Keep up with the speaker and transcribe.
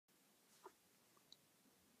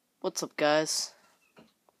What's up, guys?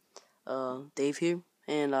 Dave here,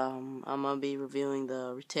 and I'm gonna be reviewing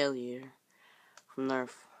the Retaliator from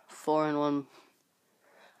Nerf.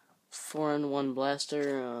 4-in-1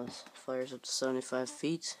 blaster. Fires up to 75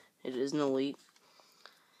 feet. It is an elite.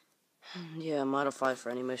 Yeah, modified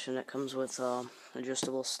for any mission. That comes with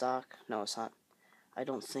adjustable stock. No, it's not. I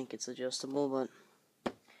don't think it's adjustable,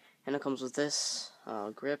 and it comes with this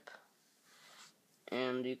grip,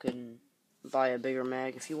 and you can buy a bigger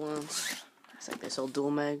mag if you want. I think they sell dual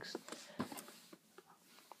mags.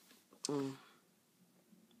 Yeah,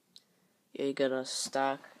 you got a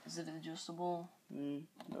stock. Is it adjustable? No,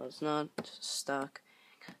 it's not. Just stock.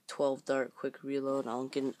 12 dart quick reload. I'll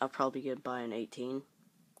probably get by an 18.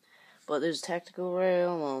 But there's tactical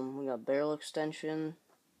rail. We got barrel extension,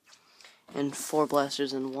 and 4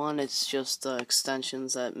 blasters in one. It's just the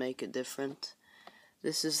extensions that make it different.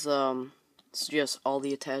 This is it's just all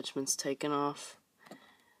the attachments taken off.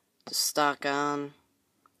 The stock on,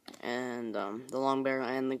 and the long barrel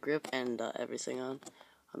and the grip, and everything on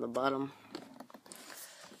the bottom.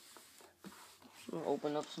 I'll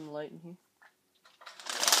open up some light in here.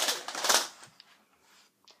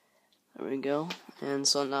 There we go. And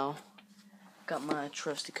so now, got my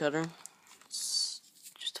trusty cutter. It's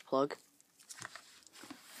just a plug.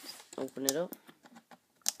 Open it up.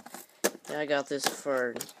 Yeah, I got this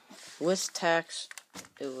for, with tax,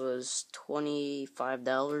 it was $25,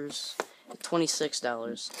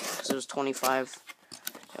 $26, because it was 25.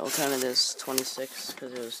 Yeah, what kind of this? 26,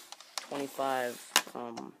 because it was 25,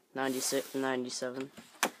 96, 97.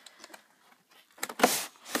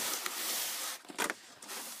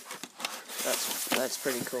 That's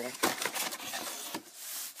pretty cool.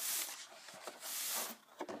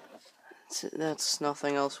 That's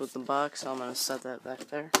nothing else with the box. I'm gonna set that back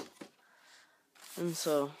there. And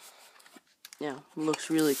so, yeah, looks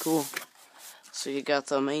really cool. So you got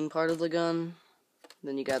the main part of the gun,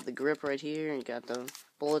 then you got the grip right here, and you got the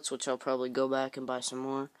bullets, which I'll probably go back and buy some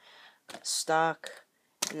more. Stock,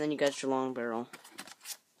 and then you got your long barrel.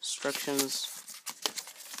 Instructions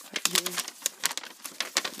right here.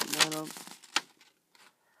 Open that up.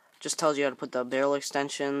 Just tells you how to put the barrel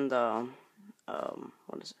extension,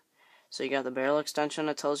 what is it? So you got the barrel extension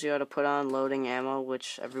that tells you how to put on loading ammo,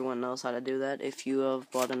 which everyone knows how to do that if you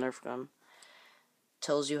have bought a Nerf gun.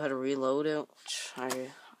 Tells you how to reload it, which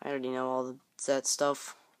I already know all that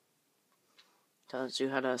stuff. Tells you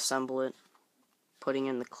how to assemble it, putting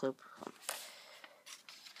in the clip.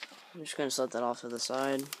 I'm just going to set that off to the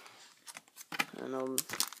side, and I'm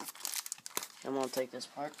going to take this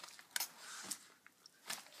part.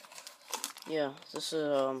 Yeah, this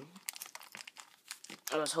is,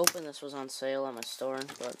 I was hoping this was on sale at my store,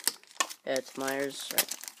 but yeah, it's Myers,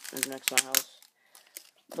 right next to my house.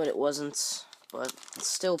 But it wasn't, but it's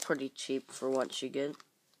still pretty cheap for what you get.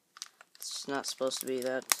 It's not supposed to be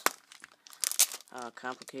that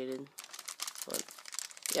complicated, but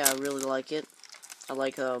yeah, I really like it. I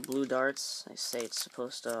like blue darts. They say it's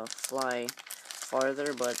supposed to fly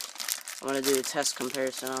farther, but I'm going to do a test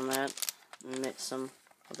comparison on that and make some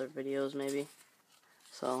other videos maybe.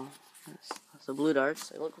 So, that's the blue darts.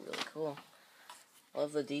 They look really cool. I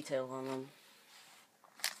love the detail on them.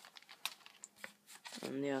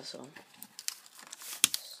 And yeah, so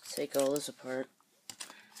let's take all this apart.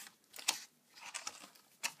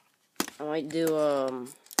 I might do I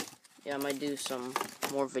might do some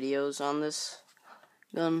more videos on this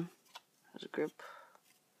gun as a grip.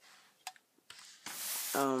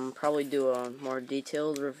 Probably do a more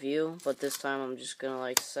detailed review, but this time I'm just gonna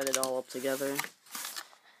like set it all up together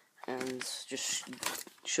and just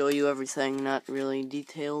show you everything, not really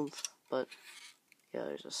detailed, but yeah,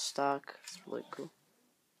 there's a stock. It's really cool.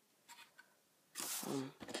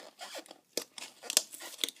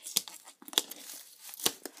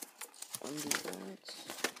 Undo that.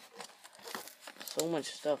 So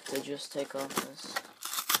much stuff to just take off this.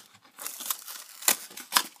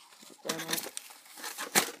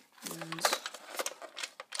 And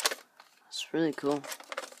it's really cool.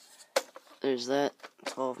 There's that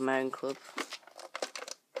 12 mag clip.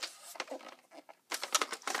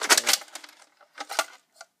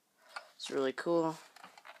 It's really cool.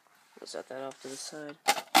 I'll set that off to the side.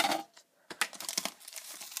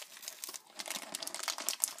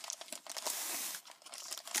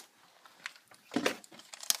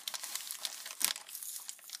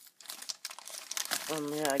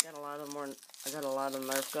 Yeah, I got a lot of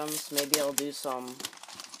Nerf guns. Maybe I'll do some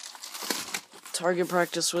target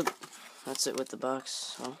practice with. That's it with the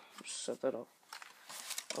box. So just set that up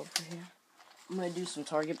over here. I might do some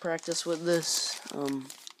target practice with this.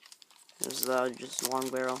 There's just long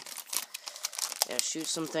barrel. Yeah, shoot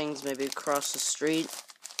some things maybe across the street.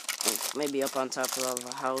 like, maybe up on top of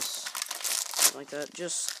a house, something like that.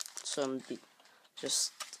 Just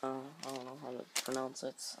I don't know how to pronounce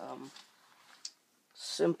it.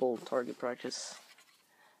 Simple target practice.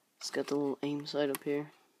 It's got the little aim sight up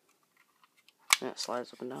here. And it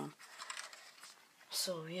slides up and down.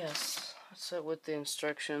 So yes, that's it with the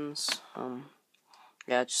instructions.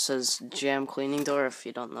 Yeah, it just says jam cleaning door. If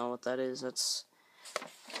you don't know what that is, that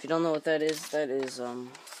is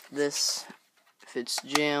this. If it's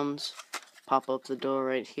jammed, pop up the door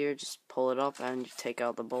right here, just pull it up, and you take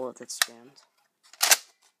out the bullet that's jammed.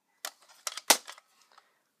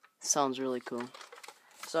 Sounds really cool.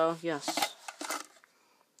 So yes,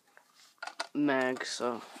 mag.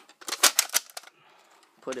 So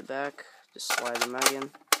put it back, just slide the mag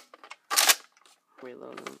in,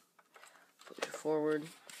 reload it, push it forward,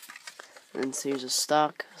 and here's a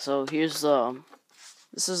stock. So here's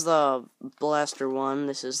this is the blaster one.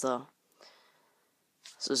 This is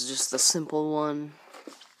just the simple one,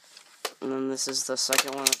 and then this is the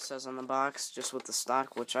second one that says on the box, just with the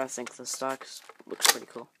stock, which I think the stock looks pretty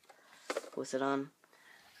cool with it on.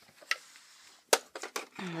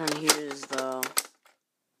 And then here's the,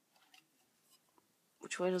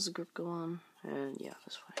 which way does the grip go on? And yeah,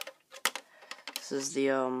 this way. This is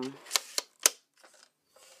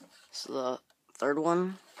the third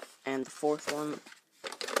one, and the fourth one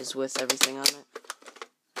is with everything on it,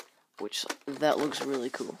 which that looks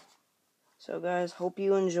really cool. So guys, hope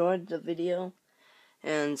you enjoyed the video,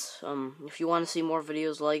 and if you want to see more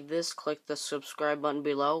videos like this, click the subscribe button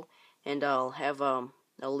below, and I'll have a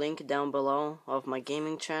link down below of my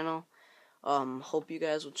gaming channel. Hope you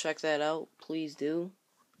guys will check that out. Please do.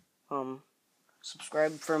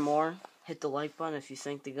 Subscribe for more. Hit the like button if you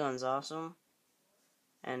think the gun's awesome.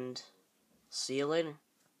 And see you later.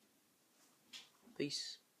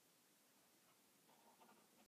 Peace.